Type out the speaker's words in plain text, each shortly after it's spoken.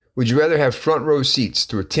Would you rather have front row seats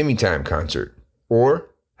to a Timmy Time concert or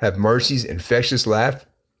have Marcy's infectious laugh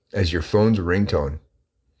as your phone's ringtone?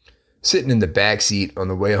 Sitting in the back seat on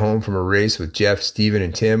the way home from a race with Jeff, Steven,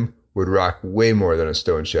 and Tim would rock way more than a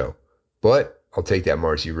Stone show. But I'll take that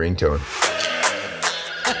Marcy ringtone.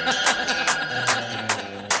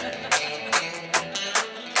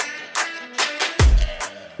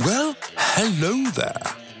 Well, hello there.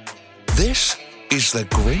 This is the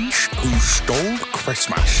Grinch Who Stole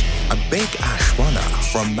Christmas, a big-ass runner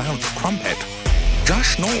from Mount Crumpet,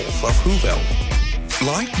 just north of Whoville.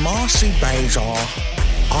 Like Marcy Bazar,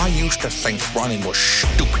 I used to think running was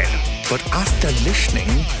stupid, but after listening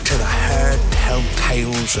to the herd tell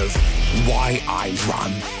tales of why I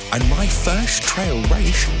run and my first trail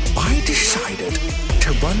race, I decided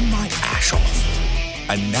to run my ass off.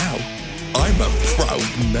 And now, I'm a proud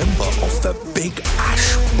member of the Big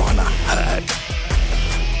Ass Runner herd.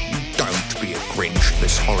 Don't be a Grinch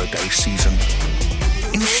this holiday season.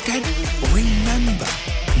 Instead, remember,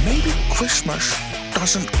 maybe Christmas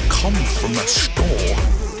doesn't come from a store.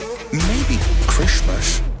 Maybe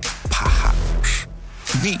Christmas, perhaps,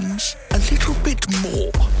 means a little bit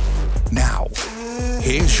more. Now,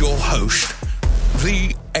 here's your host,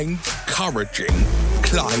 the encouraging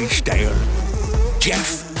Clydesdale,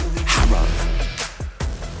 Jeff Harrow.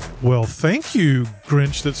 Well, thank you,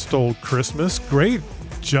 Grinch That Stole Christmas. Great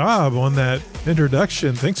job on that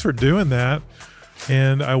introduction. Thanks for doing that.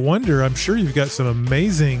 And I wonder, I'm sure you've got some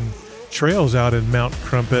amazing trails out in Mount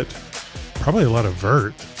Crumpet. Probably a lot of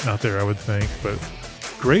vert out there, I would think. But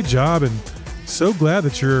great job, and so glad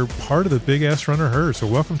that you're part of the Big Ass Runner herd. So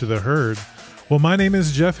welcome to the herd. Well, my name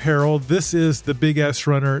is Jeff Harold. This is the Big Ass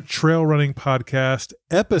Runner Trail Running Podcast,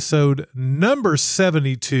 episode number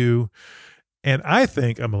 72. And I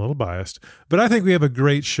think, I'm a little biased, but I think we have a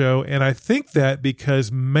great show. And I think that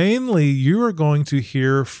because mainly you are going to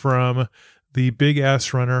hear from the Big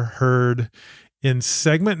Ass Runner herd in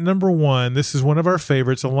segment number 1. This is one of our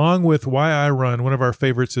favorites, along with Why I Run. One of our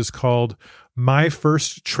favorites is called My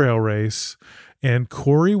First Trail Race. And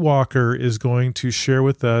Corey Walker is going to share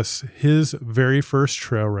with us his very first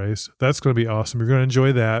trail race. That's going to be awesome. You're going to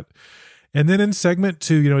enjoy that. And then in segment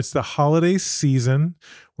 2, it's the holiday season.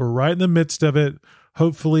 We're right in the midst of it.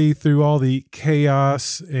 Hopefully through all the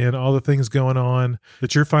chaos and all the things going on,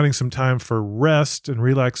 that you're finding some time for rest and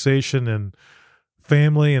relaxation and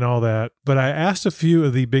family and all that. But I asked a few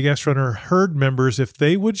of the Big Ass Runner herd members if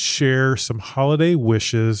they would share some holiday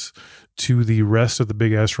wishes to the rest of the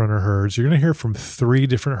Big Ass Runner herds. You're going to hear from 3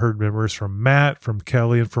 different herd members, from Matt, from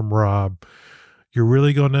Kelly, and from Rob. You're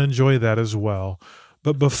really going to enjoy that as well.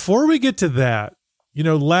 But before we get to that,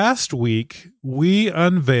 last week we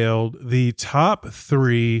unveiled the top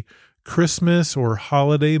 3 Christmas or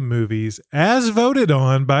holiday movies as voted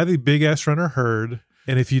on by the Big Ass Runner herd.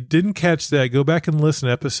 And if you didn't catch that, go back and listen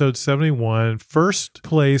to episode 71. First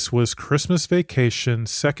place was Christmas Vacation.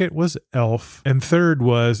 Second was Elf. And third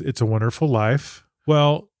was It's a Wonderful Life.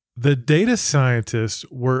 Well, the data scientists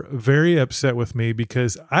were very upset with me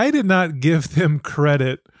because I did not give them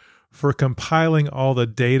credit for compiling all the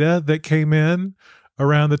data that came in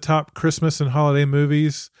around the top Christmas and holiday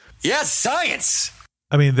movies. Yes, science!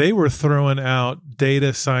 I mean, they were throwing out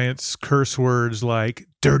data science curse words like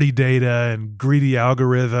dirty data and greedy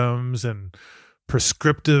algorithms and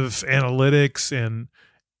prescriptive analytics and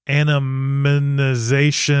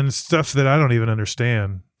anonymization, stuff that I don't even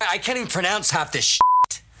understand. I can't even pronounce half this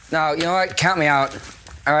shit. No, you know what? Count me out.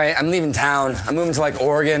 All right, I'm leaving town. I'm moving to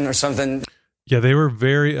Oregon or something. Yeah, they were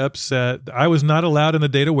very upset. I was not allowed in the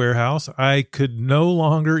data warehouse. I could no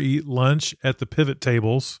longer eat lunch at the pivot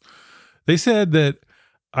tables. They said that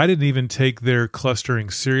I didn't even take their clustering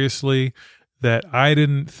seriously, that I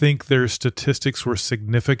didn't think their statistics were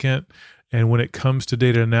significant, and when it comes to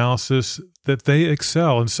data analysis, that they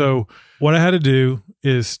excel. And so what I had to do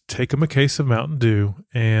is take them a case of Mountain Dew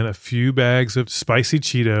and a few bags of spicy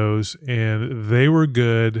Cheetos, and they were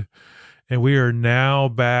good. And we are now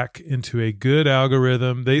back into a good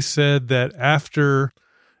algorithm. They said that after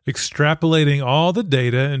extrapolating all the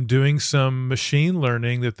data and doing some machine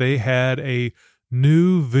learning, that they had a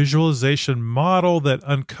new visualization model that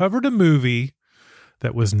uncovered a movie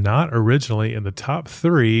that was not originally in the top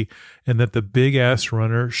 3 and that the Big Ass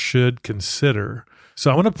Runner should consider. So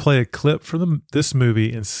I want to play a clip from this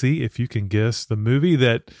movie and see if you can guess the movie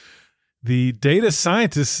that the data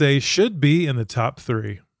scientists say should be in the top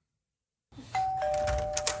 3.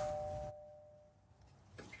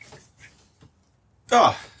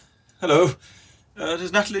 Ah, hello.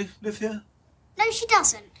 Does Natalie live here? No, she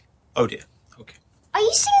doesn't. Oh dear. Okay. Are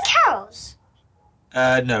you singing carols?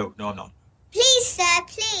 No, I'm not. Please, sir,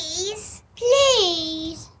 please.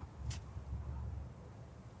 Please.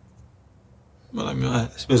 Well, I mean, I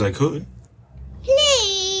suppose I could.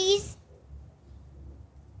 Please.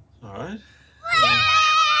 All right. Hooray!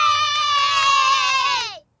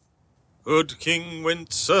 Good King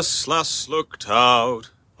Wenceslas looked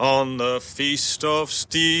out on the feast of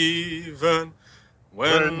Stephen,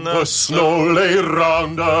 when the snow lay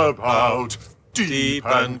round about, deep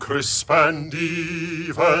and crisp and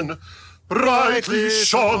even, brightly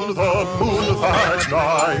shone the moon that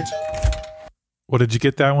night. Well, did you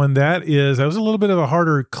get that one? That was a little bit of a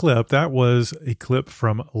harder clip. That was a clip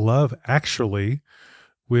from Love Actually,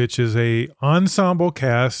 which is a ensemble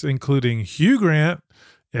cast including Hugh Grant,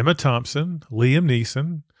 Emma Thompson, Liam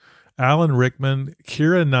Neeson, Alan Rickman,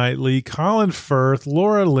 Keira Knightley, Colin Firth,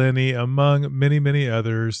 Laura Linney, among many, many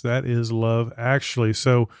others. That is Love Actually.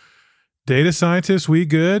 So, data scientists, we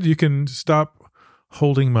good? You can stop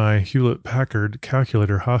holding my Hewlett-Packard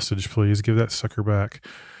calculator hostage, please. Give that sucker back.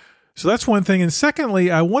 So that's one thing. And secondly,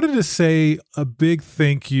 I wanted to say a big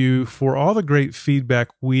thank you for all the great feedback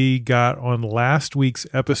we got on last week's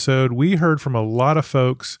episode. We heard from a lot of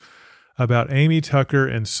folks about Amy Tucker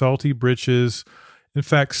and Salty Britches. In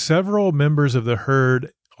fact, several members of the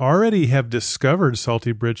herd already have discovered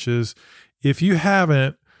Salty Britches. If you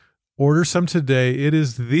haven't, order some today. It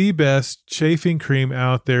is the best chafing cream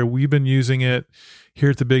out there. We've been using it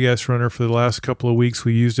here at the Big Ass Runner for the last couple of weeks.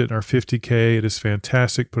 We used it in our 50K. It is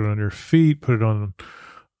fantastic. Put it on your feet. Put it on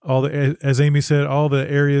all the, as Amy said, all the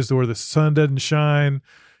areas where the sun doesn't shine.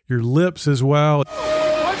 Your lips as well.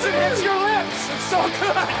 Once it hits your lips, it's so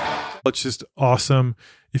good. It's just awesome.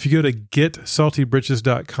 If you go to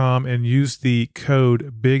getsaltybritches.com and use the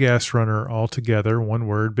code BIGASSRunner all together, one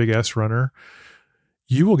word, Big Ass Runner,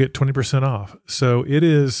 you will get 20% off. So it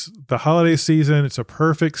is the holiday season. It's a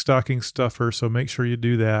perfect stocking stuffer. So make sure you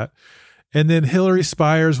do that. And then Hillary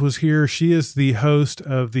Spires was here. She is the host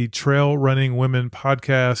of the Trail Running Women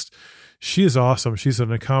podcast. She is awesome. She's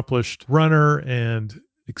an accomplished runner and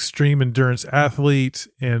extreme endurance athlete,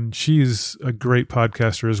 and she's a great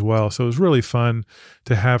podcaster as well. So it was really fun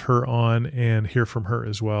to have her on and hear from her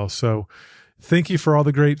as well. So thank you for all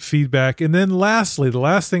the great feedback. And then lastly, the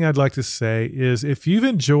last thing I'd like to say is if you've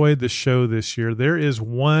enjoyed the show this year, there is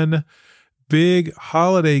one big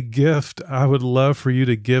holiday gift I would love for you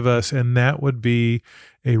to give us, and that would be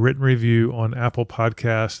a written review on Apple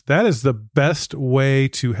Podcasts. That is the best way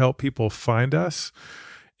to help people find us.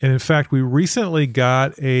 And in fact, we recently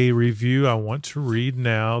got a review I want to read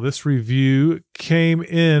now. This review came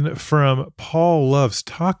in from Paul Loves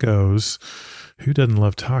Tacos. Who doesn't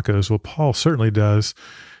love tacos? Well, Paul certainly does.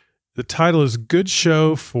 The title is Good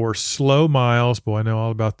Show for Slow Miles. Boy, I know all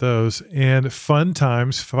about those. And Fun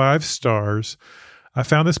Times, 5 stars. I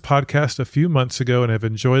found this podcast a few months ago and have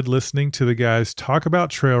enjoyed listening to the guys talk about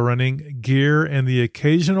trail running, gear, and the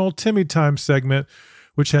occasional Timmy Time segment,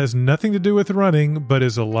 which has nothing to do with running, but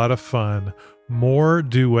is a lot of fun. More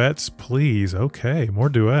duets, please. Okay, more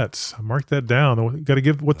duets. Mark that down. We've got to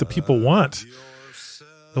give what the people want.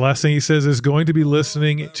 The last thing he says is going to be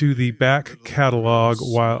listening to the back catalog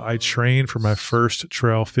while I train for my first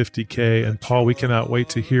trail 50K. And Paul, we cannot wait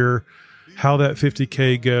to hear how that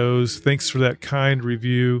 50K goes. Thanks for that kind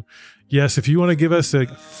review. Yes, if you want to give us a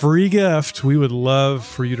free gift, we would love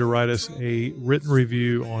for you to write us a written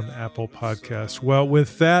review on Apple Podcasts. Well,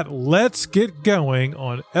 with that, let's get going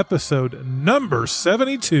on episode number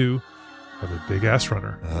 72 of the Big Ass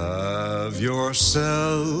Runner. Have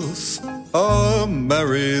yourself a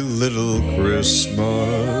merry little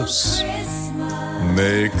Christmas.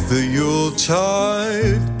 Make the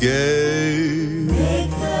Yuletide gay.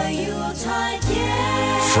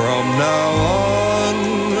 From now on,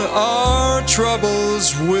 our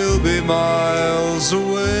troubles will be miles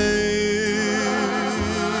away.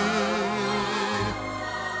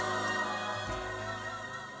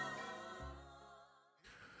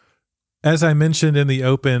 As I mentioned in the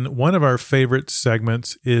open, one of our favorite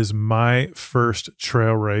segments is My First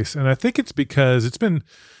Trail Race. And I think it's because it's been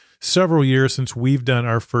several years since we've done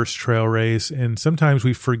our first trail race. And sometimes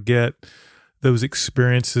we forget those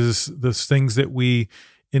experiences, those things that we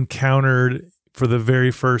encountered for the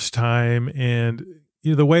very first time. And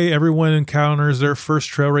you know, the way everyone encounters their first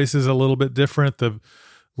trail race is a little bit different. The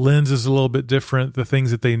lens is a little bit different. The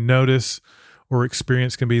things that they notice or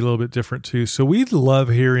experience can be a little bit different too. So we love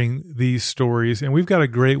hearing these stories, and we've got a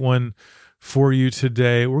great one for you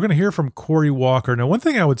today. We're going to hear from Corey Walker. Now, one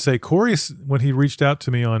thing I would say, Corey, when he reached out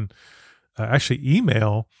to me on actually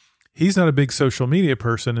email, he's not a big social media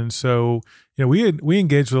person. And so, we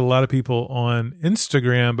engage with a lot of people on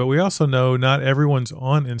Instagram, but we also know not everyone's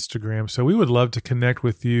on Instagram. So we would love to connect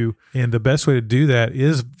with you. And the best way to do that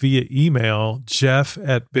is via email,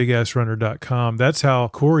 jeff@bigassrunner.com. That's how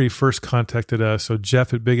Corey first contacted us. So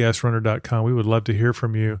jeff@bigassrunner.com. We would love to hear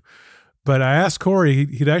from you. But I asked Corey,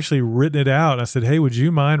 he'd actually written it out. I said, hey, would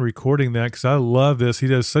you mind recording that? Because I love this. He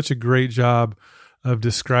does such a great job of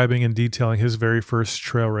describing and detailing his very first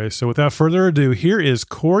trail race. So without further ado, here is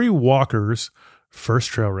Corey Walker's first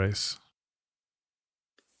trail race.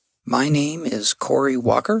 My name is Corey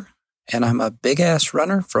Walker, and I'm a big-ass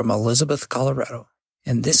runner from Elizabeth, Colorado.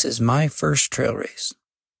 And this is my first trail race.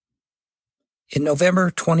 In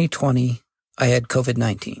November 2020, I had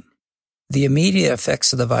COVID-19. The immediate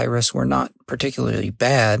effects of the virus were not particularly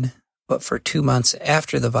bad, but for 2 months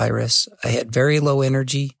after the virus, I had very low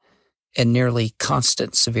energy and nearly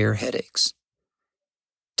constant severe headaches.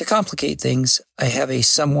 To complicate things, I have a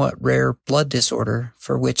somewhat rare blood disorder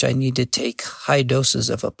for which I need to take high doses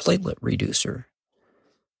of a platelet reducer.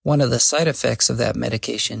 One of the side effects of that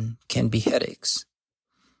medication can be headaches.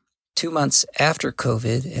 2 months after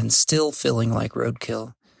COVID and still feeling like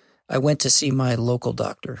roadkill, I went to see my local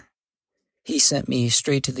doctor. He sent me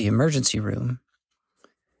straight to the emergency room.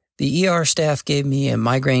 The ER staff gave me a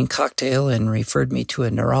migraine cocktail and referred me to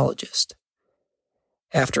a neurologist.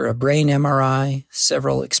 After a brain MRI,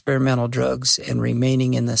 several experimental drugs, and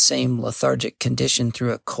remaining in the same lethargic condition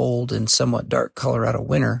through a cold and somewhat dark Colorado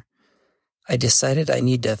winter, I decided I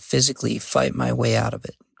need to physically fight my way out of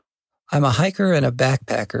it. I'm a hiker and a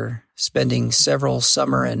backpacker, spending several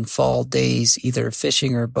summer and fall days either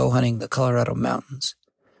fishing or bow hunting the Colorado mountains.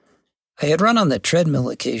 I had run on the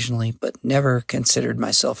treadmill occasionally, but never considered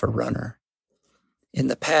myself a runner. In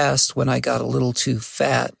the past, when I got a little too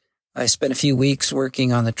fat, I spent a few weeks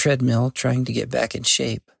working on the treadmill trying to get back in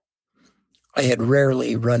shape. I had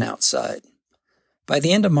rarely run outside. By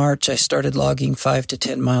the end of March, I started logging 5 to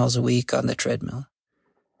 10 miles a week on the treadmill.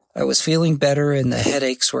 I was feeling better and the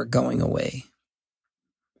headaches were going away.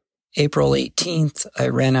 April 18th, I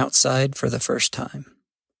ran outside for the first time.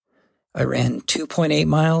 I ran 2.8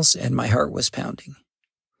 miles and my heart was pounding.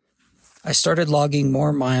 I started logging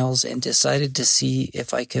more miles and decided to see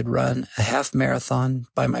if I could run a half marathon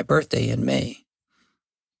by my birthday in May.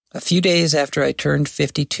 A few days after I turned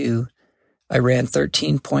 52, I ran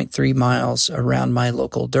 13.3 miles around my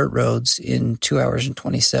local dirt roads in 2 hours and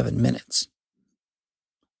 27 minutes.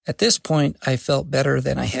 At this point, I felt better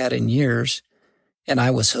than I had in years, and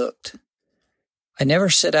I was hooked. I never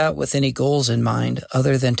set out with any goals in mind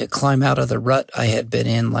other than to climb out of the rut I had been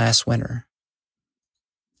in last winter.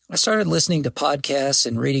 I started listening to podcasts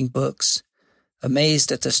and reading books,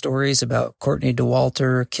 amazed at the stories about Courtney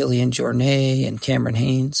Dauwalter, Kilian Jornet, and Cameron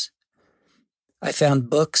Hanes. I found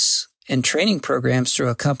books and training programs through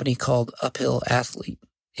a company called Uphill Athlete.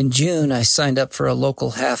 In June, I signed up for a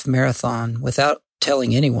local half marathon without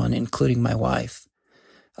telling anyone, including my wife.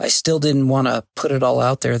 I still didn't want to put it all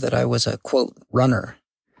out there that I was a, quote, runner.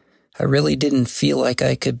 I really didn't feel like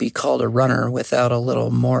I could be called a runner without a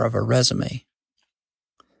little more of a resume.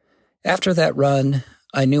 After that run,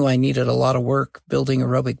 I knew I needed a lot of work building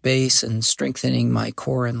aerobic base and strengthening my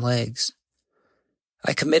core and legs.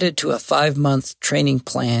 I committed to a 5-month training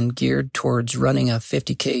plan geared towards running a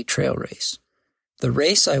 50K trail race. The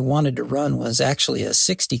race I wanted to run was actually a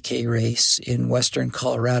 60K race in western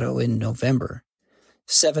Colorado in November,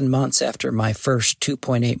 7 months after my first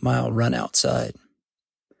 2.8-mile run outside.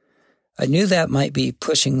 I knew that might be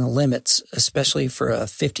pushing the limits, especially for a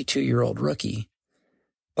 52-year-old rookie,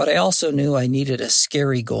 but I also knew I needed a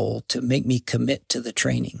scary goal to make me commit to the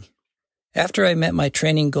training. After I met my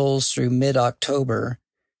training goals through mid-October,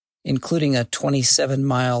 including a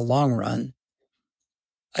 27-mile long run,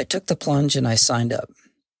 I took the plunge and I signed up.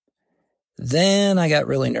 Then I got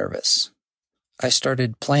really nervous. I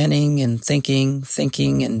started planning and thinking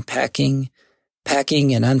and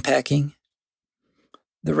packing and unpacking.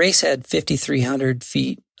 The race had 5,300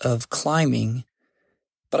 feet of climbing,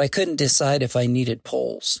 but I couldn't decide if I needed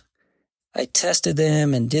poles. I tested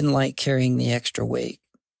them and didn't like carrying the extra weight.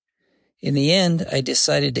 In the end, I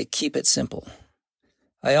decided to keep it simple.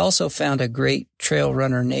 I also found a great Trail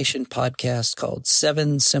Runner Nation podcast called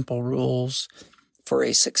 7 Simple Rules for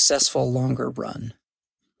a Successful Longer Run.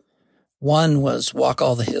 1 was walk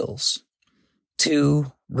all the hills.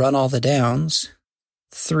 2, run all the downs.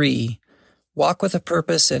 3, walk with a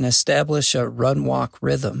purpose and establish a run-walk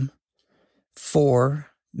rhythm.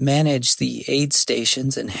 4, manage the aid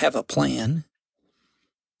stations and have a plan.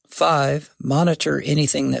 5, monitor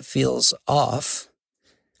anything that feels off.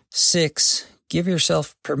 6, give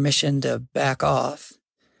yourself permission to back off.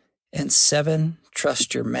 And 7,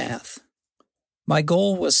 trust your math. My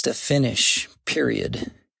goal was to finish,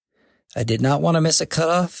 period. I did not want to miss a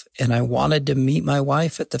cutoff, and I wanted to meet my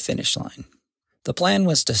wife at the finish line. The plan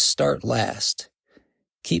was to start last,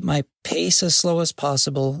 keep my pace as slow as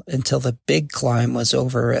possible until the big climb was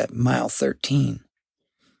over at mile 13.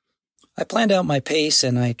 I planned out my pace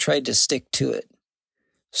and I tried to stick to it.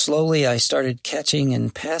 Slowly, I started catching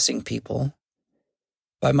and passing people.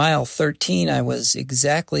 By mile 13, I was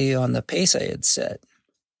exactly on the pace I had set.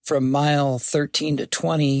 From mile 13 to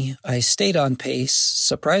 20, I stayed on pace,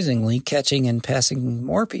 surprisingly catching and passing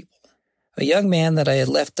more people. A young man that I had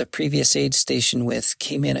left the previous aid station with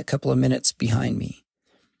came in a couple of minutes behind me.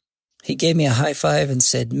 He gave me a high five and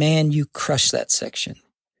said, "Man, you crushed that section."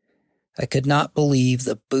 I could not believe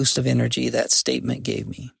the boost of energy that statement gave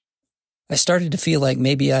me. I started to feel like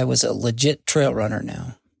maybe I was a legit trail runner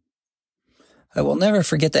now. I will never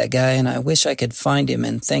forget that guy, and I wish I could find him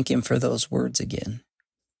and thank him for those words again.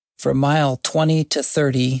 From mile 20 to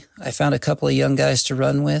 30, I found a couple of young guys to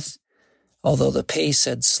run with, although the pace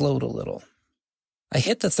had slowed a little. I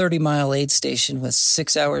hit the 30-mile aid station with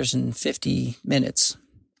 6 hours and 50 minutes.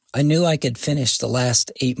 I knew I could finish the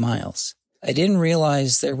last 8 miles. I didn't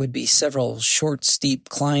realize there would be several short, steep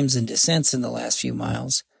climbs and descents in the last few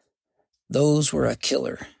miles. Those were a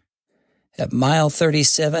killer. At mile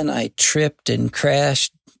 37, I tripped and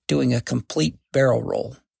crashed, doing a complete barrel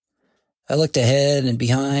roll. I looked ahead and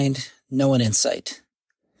behind, no one in sight.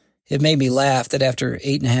 It made me laugh that after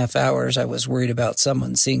 8.5 hours, I was worried about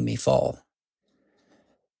someone seeing me fall.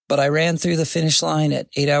 But I ran through the finish line at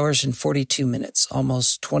 8 hours and 42 minutes,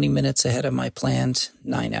 almost 20 minutes ahead of my planned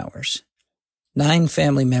 9 hours. 9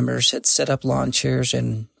 family members had set up lawn chairs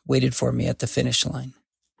and waited for me at the finish line.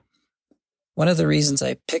 One of the reasons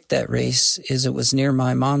I picked that race is it was near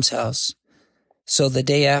my mom's house, so the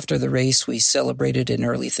day after the race, we celebrated an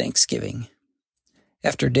early Thanksgiving.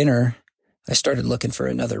 After dinner, I started looking for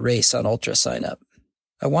another race on Ultra Sign Up.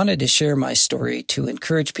 I wanted to share my story to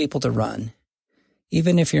encourage people to run,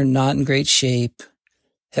 even if you're not in great shape,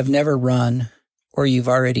 have never run, or you've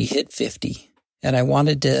already hit 50. And I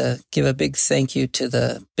wanted to give a big thank you to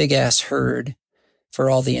the Big Ass Herd for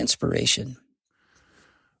all the inspiration.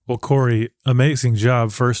 Well, Corey, amazing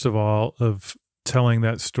job, first of all, of telling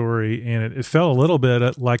that story. And it felt a little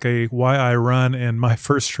bit like a Why I Run and My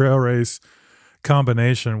First Trail Race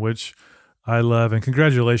combination, which I love. And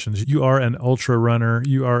congratulations. You are an ultra runner.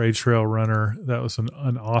 You are a trail runner. That was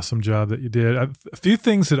an awesome job that you did. A few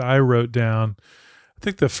things that I wrote down. I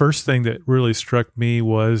think the first thing that really struck me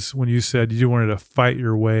was when you said you wanted to fight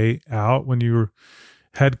your way out when you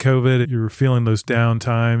had COVID, you were feeling those down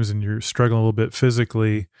times and you're struggling a little bit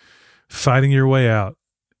physically, fighting your way out.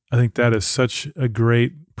 I think that is such a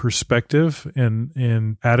great perspective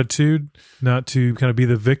and attitude, not to kind of be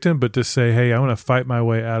the victim, but to say, hey, I want to fight my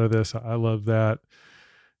way out of this. I love that.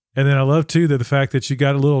 And then I love, too, that the fact that you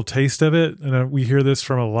got a little taste of it. And we hear this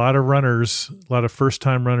from a lot of runners, a lot of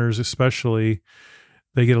first-time runners especially.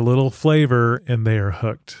 They get a little flavor and they are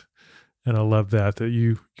hooked. And I love that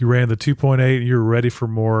you ran the 2.8 and you were ready for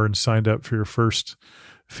more and signed up for your first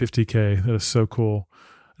 50K. That is so cool.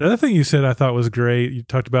 Another thing you said I thought was great. You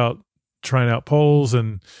talked about trying out poles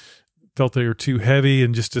and felt they were too heavy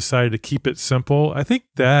and just decided to keep it simple. I think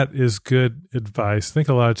that is good advice. I think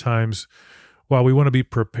a lot of times while we want to be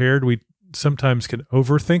prepared, we sometimes can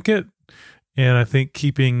overthink it. And I think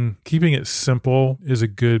keeping it simple is a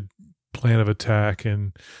good plan of attack.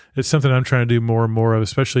 And it's something I'm trying to do more and more of,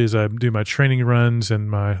 especially as I do my training runs and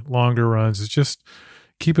my longer runs, is just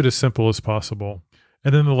keep it as simple as possible.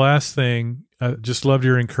 And then the last thing, I just loved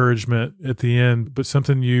your encouragement at the end, but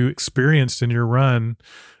something you experienced in your run.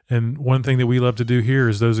 And one thing that we love to do here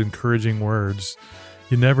is those encouraging words.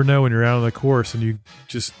 You never know when you're out on the course and you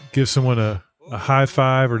just give someone a high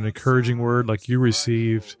five or an encouraging word like you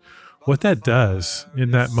received, what that does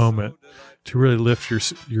in that moment to really lift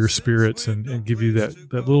your spirits and give you that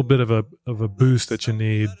little bit of a boost that you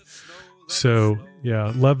need. So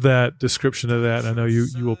yeah, love that description of that. I know you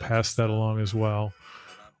will pass that along as well.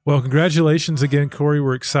 Well, congratulations again, Corey.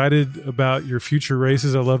 We're excited about your future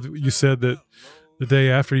races. I love that you said that the day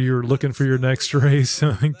after you were looking for your next race.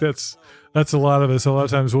 I think that's a lot of us. A lot of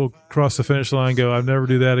times we'll cross the finish line and go, I'll never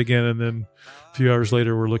do that again. And then a few hours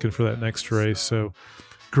later, we're looking for that next race. So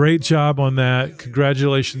great job on that.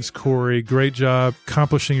 Congratulations, Corey. Great job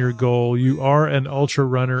accomplishing your goal. You are an ultra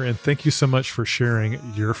runner, and thank you so much for sharing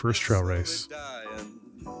your first trail race.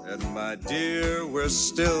 And my dear, we're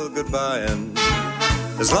still goodbying.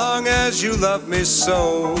 As long as you love me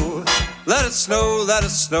so, let it snow, let it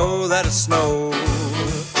snow, let it snow.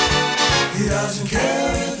 He doesn't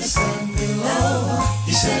care if the sun below.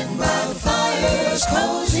 He's sitting by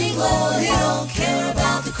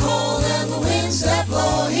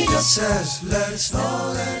says, let it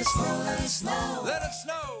snow, let it snow, let it snow, let it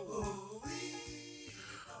snow.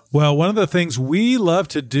 Well, one of the things we love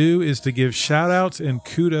to do is to give shout outs and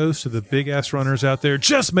kudos to the big ass runners out there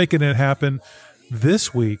just making it happen.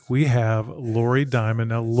 This week we have Lori Diamond.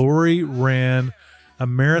 Now, Lori ran a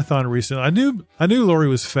marathon recently. I knew Lori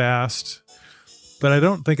was fast, but I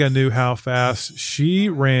don't think I knew how fast she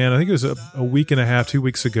ran. I think it was a week and a half, 2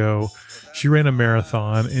 weeks ago. She ran a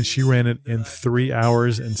marathon and she ran it in 3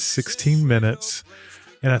 hours and 16 minutes.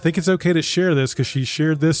 And I think it's okay to share this because she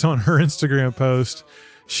shared this on her Instagram post.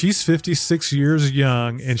 She's 56 years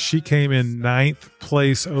young, and she came in 9th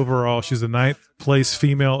place overall. She's the 9th place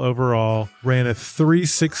female overall, ran a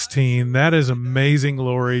 3:16. That is amazing,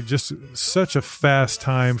 Lori. Just such a fast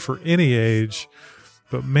time for any age.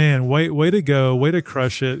 But man, way to go. Way to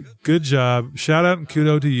crush it. Good job. Shout out and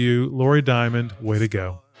kudos to you, Lori Diamond. Way to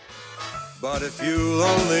go. But if you'll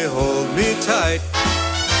only hold me tight,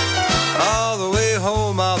 all the way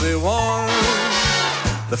home I'll be warm.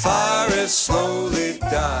 The fire is slowly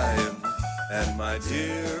dying, and my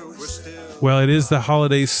dear, we're still... Well, it is the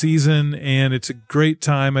holiday season, and it's a great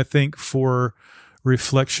time, I think, for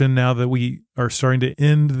reflection now that we are starting to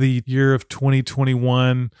end the year of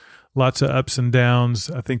 2021. Lots of ups and downs,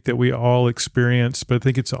 I think, that we all experience, but I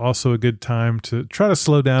think it's also a good time to try to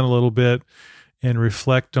slow down a little bit and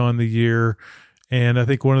reflect on the year. And I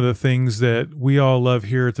think one of the things that we all love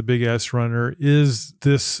here at the Big Ass Runner is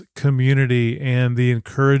this community and the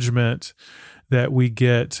encouragement that we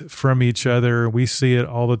get from each other. We see it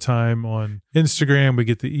all the time on Instagram. We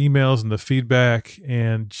get the emails and the feedback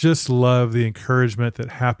and just love the encouragement that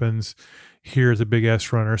happens here at the Big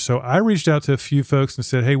Ass Runner. So I reached out to a few folks and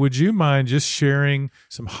said, hey, would you mind just sharing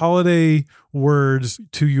some holiday words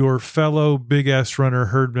to your fellow Big Ass Runner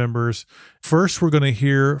herd members? First, we're going to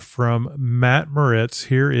hear from Matt Moritz.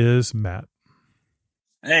 Here is Matt.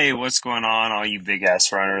 Hey, what's going on, all you big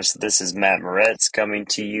ass runners? This is Matt Moritz coming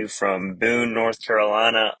to you from Boone, North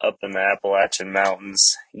Carolina, up in the Appalachian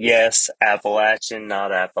Mountains. Yes, Appalachian,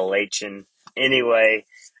 not Appalachian. Anyway,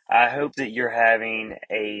 I hope that you're having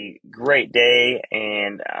a great day,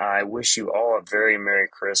 and I wish you all a very Merry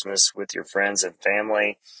Christmas with your friends and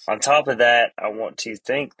family. On top of that, I want to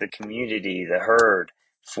thank the community, the herd,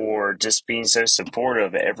 for just being so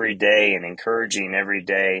supportive every day and encouraging every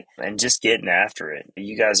day and just getting after it.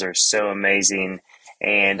 You guys are so amazing,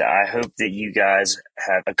 and I hope that you guys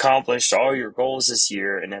have accomplished all your goals this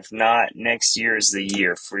year, and if not, next year is the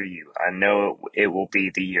year for you. I know it will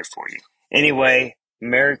be the year for you. Anyway,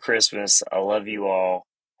 Merry Christmas. I love you all.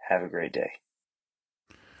 Have a great day.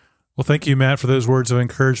 Well, thank you, Matt, for those words of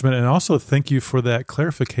encouragement, and also thank you for that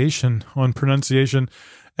clarification on pronunciation.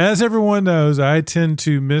 As everyone knows, I tend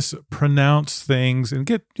to mispronounce things and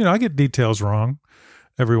I get details wrong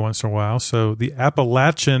every once in a while. So the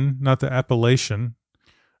Appalachian, not the Appalachian,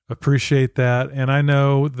 appreciate that. And I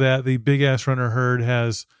know that the Big Ass Runner herd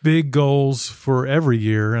has big goals for every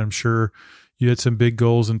year. I'm sure you had some big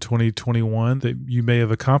goals in 2021 that you may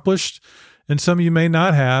have accomplished, and some you may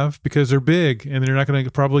not have because they're big and you're not going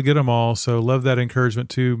to probably get them all. So love that encouragement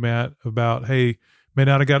too, Matt, about, hey, may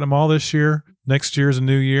not have gotten them all this year. Next year is a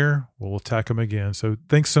new year. We'll attack them again. So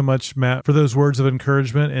thanks so much, Matt, for those words of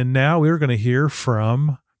encouragement. And now we're going to hear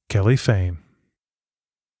from Kelly Fain.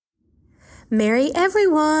 Merry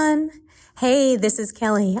everyone. Hey, this is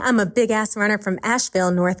Kelly. I'm a Big Ass Runner from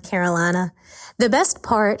Asheville, North Carolina. The best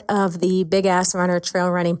part of the Big Ass Runner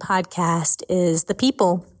Trail Running podcast is the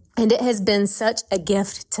people. And it has been such a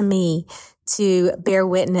gift to me to bear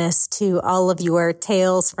witness to all of your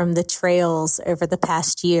tales from the trails over the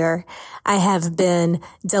past year. I have been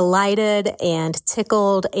delighted and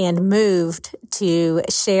tickled and moved to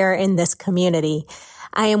share in this community.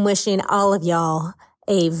 I am wishing all of y'all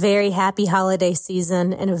a very happy holiday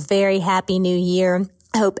season and a very happy new year.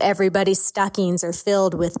 I hope everybody's stockings are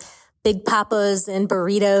filled with Big Papas and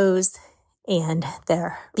burritos, and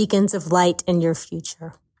they're beacons of light in your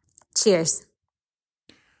future. Cheers.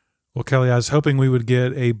 Well, Kelly, I was hoping we would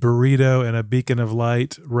get a burrito and a beacon of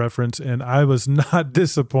light reference, and I was not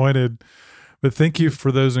disappointed. But thank you for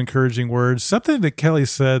those encouraging words. Something that Kelly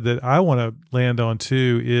said that I want to land on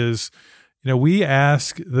too is, we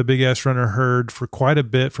ask the Big Ass Runner herd for quite a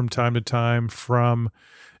bit from time to time, from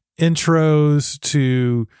intros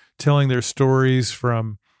to telling their stories,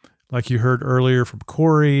 from, like you heard earlier, from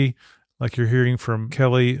Corey, like you're hearing from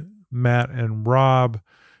Kelly, Matt, and Rob.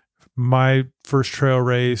 My first trail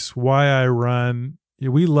race, why I run.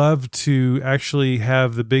 We love to actually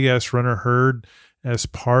have the Big Ass Runner herd as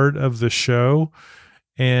part of the show.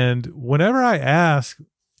 And whenever I ask,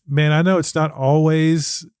 man, I know it's not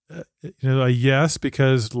always a yes,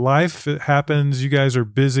 because life happens. You guys are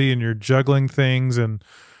busy and you're juggling things and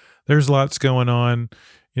there's lots going on.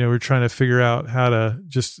 We're trying to figure out how to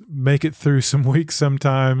just make it through some weeks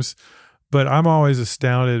sometimes. But I'm always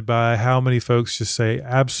astounded by how many folks just say,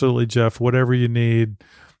 absolutely, Jeff, whatever you need,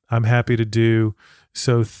 I'm happy to do.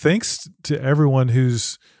 So thanks to everyone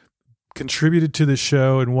who's contributed to the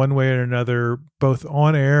show in one way or another, both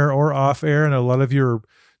on air or off air. And a lot of you are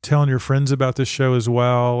telling your friends about the show as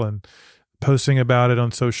well and posting about it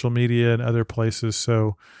on social media and other places.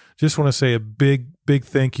 So just want to say a big, big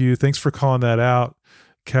thank you. Thanks for calling that out,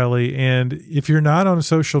 Kelly. And if you're not on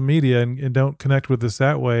social media and don't connect with us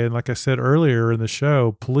that way, and like I said earlier in the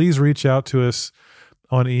show, please reach out to us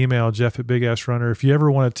on email, Jeff@BigAssRunner. If you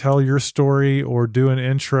ever want to tell your story or do an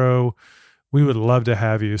intro, we would love to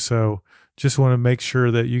have you. So just want to make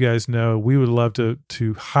sure that you guys know we would love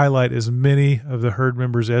to highlight as many of the herd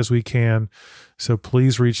members as we can. So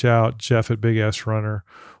please reach out, Jeff@BigAssRunner.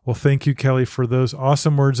 Well, thank you, Kelly, for those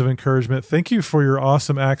awesome words of encouragement. Thank you for your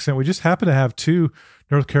awesome accent. We just happen to have two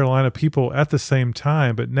North Carolina people at the same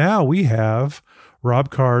time, but now we have Rob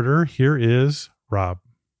Carter. Here is Rob.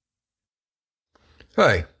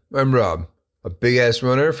 Hi, I'm Rob, a big-ass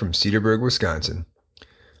runner from Cedarburg, Wisconsin.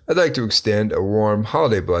 I'd like to extend a warm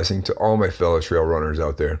holiday blessing to all my fellow trail runners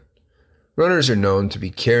out there. Runners are known to be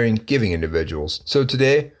caring, giving individuals, so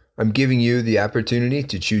today I'm giving you the opportunity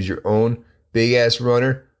to choose your own big-ass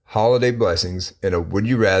runner holiday blessings in a Would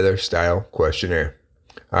You Rather style questionnaire.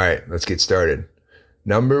 All right, let's get started.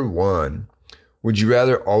 Number 1, would you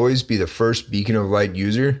rather always be the first beacon of light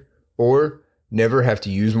user or never have to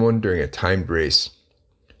use one during a timed race?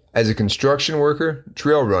 As a construction worker,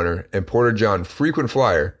 trail runner, and Porta John frequent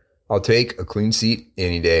flyer, I'll take a clean seat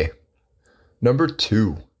any day. Number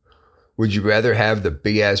 2, would you rather have the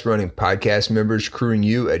Big Ass Running podcast members crewing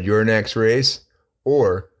you at your next race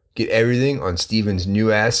or get everything on Steven's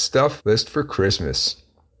new ass stuff list for Christmas?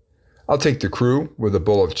 I'll take the crew with a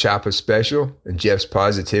bowl of Chapa Special and Jeff's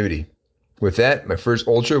positivity. With that, my first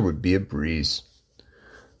ultra would be a breeze.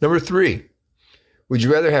 Number 3, would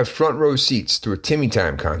you rather have front row seats to a Timmy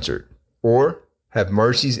Time concert or have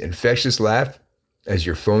Marcy's infectious laugh as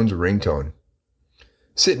your phone's ringtone?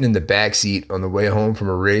 Sitting in the back seat on the way home from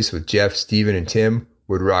a race with Jeff, Steven, and Tim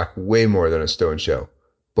would rock way more than a Stone show,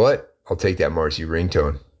 but I'll take that Marcy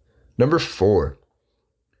ringtone. Number 4,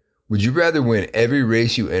 would you rather win every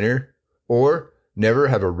race you enter or never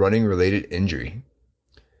have a running-related injury?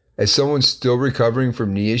 As someone still recovering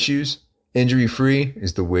from knee issues, injury-free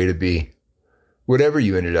is the way to be. Whatever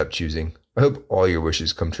you ended up choosing, I hope all your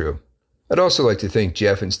wishes come true. I'd also like to thank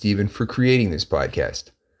Jeff and Steven for creating this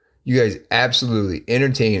podcast. You guys absolutely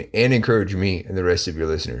entertain and encourage me and the rest of your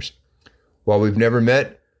listeners. While we've never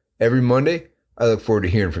met, every Monday, I look forward to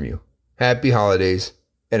hearing from you. Happy holidays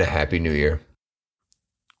and a happy new year.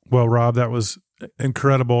 Well, Rob, that was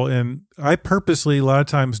incredible. And I purposely, a lot of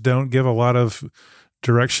times, don't give a lot of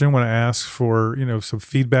direction when I ask for, some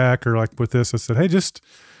feedback, or like with this, I said, hey, just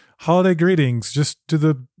holiday greetings, just to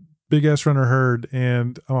the Big Ass Runner herd.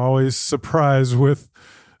 And I'm always surprised with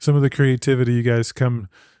some of the creativity you guys come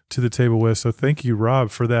to the table with. So thank you, Rob,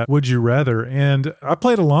 for that. Would you rather? And I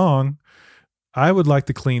played along. I would like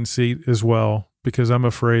the clean seat as well, because I'm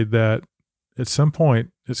afraid that at some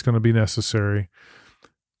point it's going to be necessary.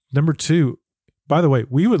 Number 2, by the way,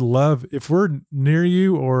 we would love, if we're near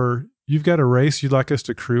you or you've got a race you'd like us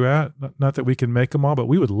to crew at, not that we can make them all, but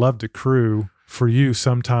we would love to crew for you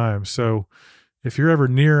sometime. So if you're ever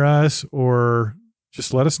near us, or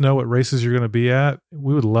just let us know what races you're going to be at,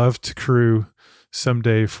 we would love to crew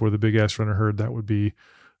someday for the Big Ass Runner herd. That would be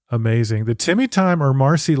amazing. The Timmy Time or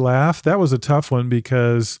Marcy laugh, that was a tough one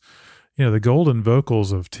because, the golden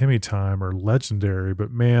vocals of Timmy Time are legendary,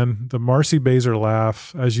 but man, the Marcy Baser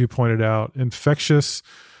laugh, as you pointed out, infectious,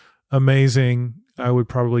 amazing. I would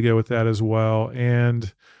probably go with that as well.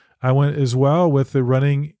 And I went as well with the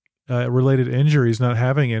running related injuries, not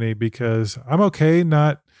having any, because I'm okay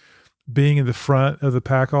not being in the front of the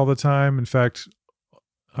pack all the time. In fact,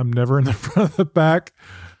 I'm never in the front of the pack.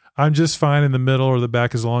 I'm just fine in the middle or the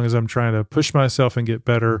back as long as I'm trying to push myself and get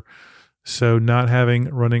better. So not having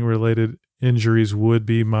running related injuries would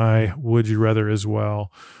be my would you rather as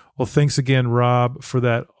well. Well, thanks again, Rob, for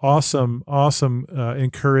that awesome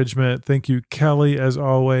encouragement. Thank you, Kelly, as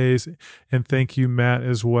always. And thank you, Matt,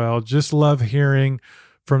 as well. Just love hearing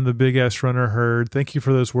from the Big Ass Runner herd. Thank you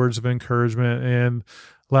for those words of encouragement. And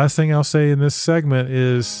last thing I'll say in this segment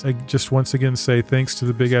is I just once again say thanks to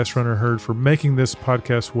the Big Ass Runner herd for making this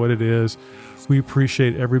podcast what it is. We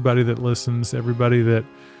appreciate everybody that listens, everybody that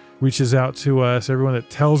reaches out to us, everyone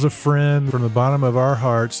that tells a friend. From the bottom of our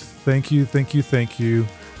hearts, thank you, thank you, thank you.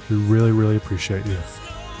 We really, really appreciate you.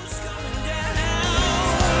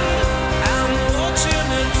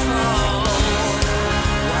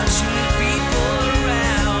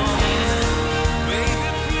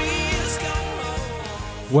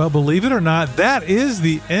 Well, believe it or not, that is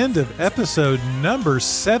the end of episode number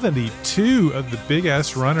 72 of the Big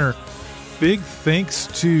Ass Runner. Big thanks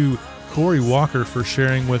to Corey Walker for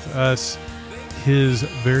sharing with us his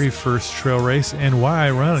very first trail race and why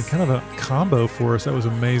I run, kind of a combo for us. That was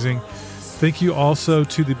amazing. Thank you also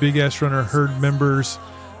to the Big Ass Runner herd members,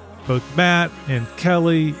 both Matt and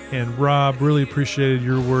Kelly and Rob. Really appreciated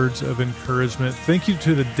your words of encouragement. Thank you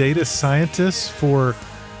to the data scientists for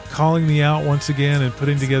calling me out once again and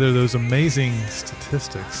putting together those amazing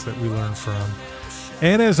statistics that we learned from.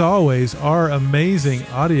 And as always, our amazing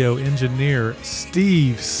audio engineer,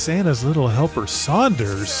 Steve, Santa's little helper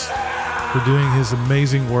Saunders, for doing his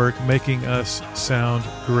amazing work, making us sound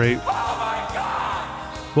great.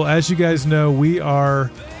 Well, as you guys know, we are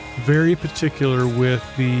very particular with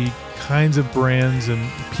the kinds of brands and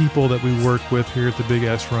people that we work with here at the Big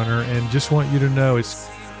Ass Runner, and just want you to know it's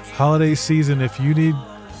holiday season. If you need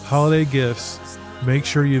holiday gifts, make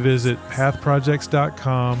sure you visit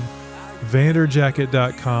pathprojects.com,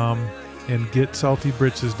 vanderjacket.com, and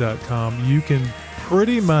getsaltybritches.com. You can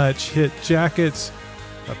pretty much hit jackets,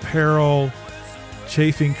 apparel,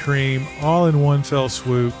 chafing cream, all in one fell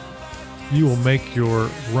swoop. You will make your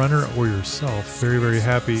runner or yourself very, very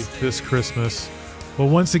happy this Christmas. Well,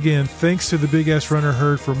 once again, thanks to the Big Ass Runner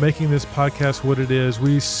herd for making this podcast what it is.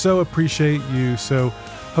 We so appreciate you. So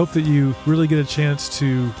hope that you really get a chance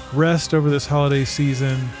to rest over this holiday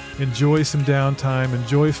season, enjoy some downtime,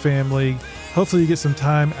 enjoy family. Hopefully you get some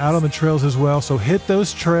time out on the trails as well. So hit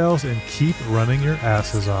those trails and keep running your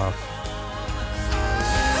asses off.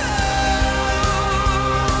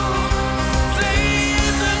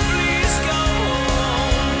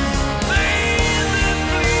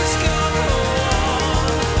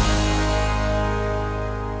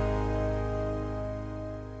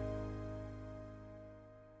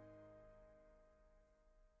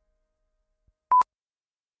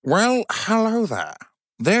 Well, hello there.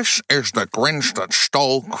 This is the Grinch that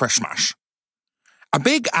stole Christmas. A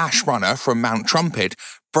big ass runner from Mount Trumpet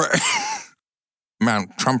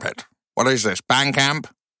Mount Trumpet? What is this, Bandcamp?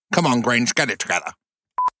 Come on, Grinch, get it together.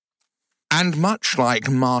 And much like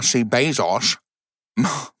Marcy Bezos...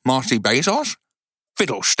 Marcy Bezos?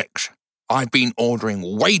 Fiddlesticks. I've been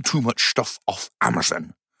ordering way too much stuff off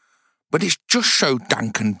Amazon. But it's just so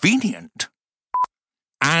damn convenient.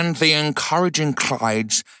 And the encouraging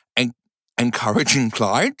Clydes... Encouraging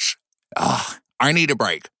Clydes? I need a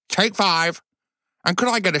break. Take 5. And could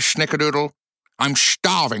I get a snickerdoodle? I'm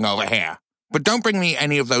starving over here. But don't bring me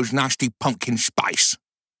any of those nasty pumpkin spice.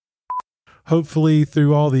 Hopefully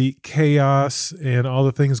through all the chaos and all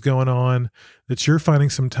the things going on that you're finding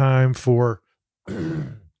some time for.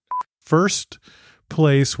 First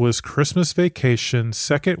place was Christmas Vacation.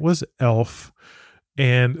 Second was Elf.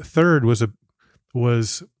 And third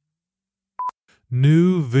was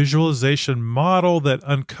new visualization model that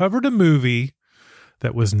uncovered a movie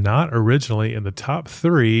that was not originally in the top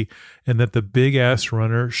 3 and that the Big Ass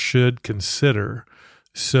Runner should consider.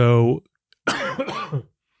 So I'm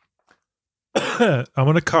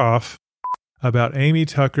going to cough about Amy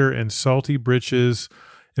Tucker and Salty Britches.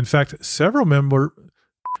 In fact, several members.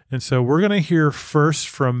 And so we're going to hear first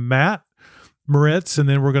from Matt Moritz, and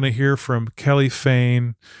then we're going to hear from Kelly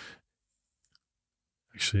Fain.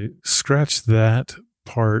 Actually, scratch that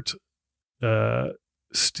part,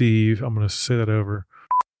 Steve. I'm going to say that over.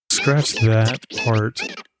 Scratch that part.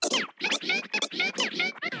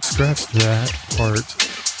 Scratch that part.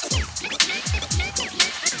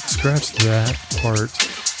 Scratch that part.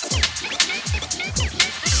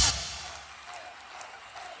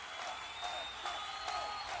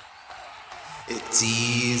 It's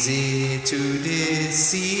easy to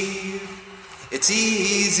deceive. It's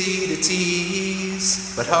easy to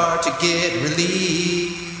tease, but hard to get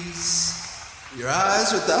release. Your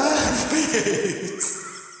eyes without face.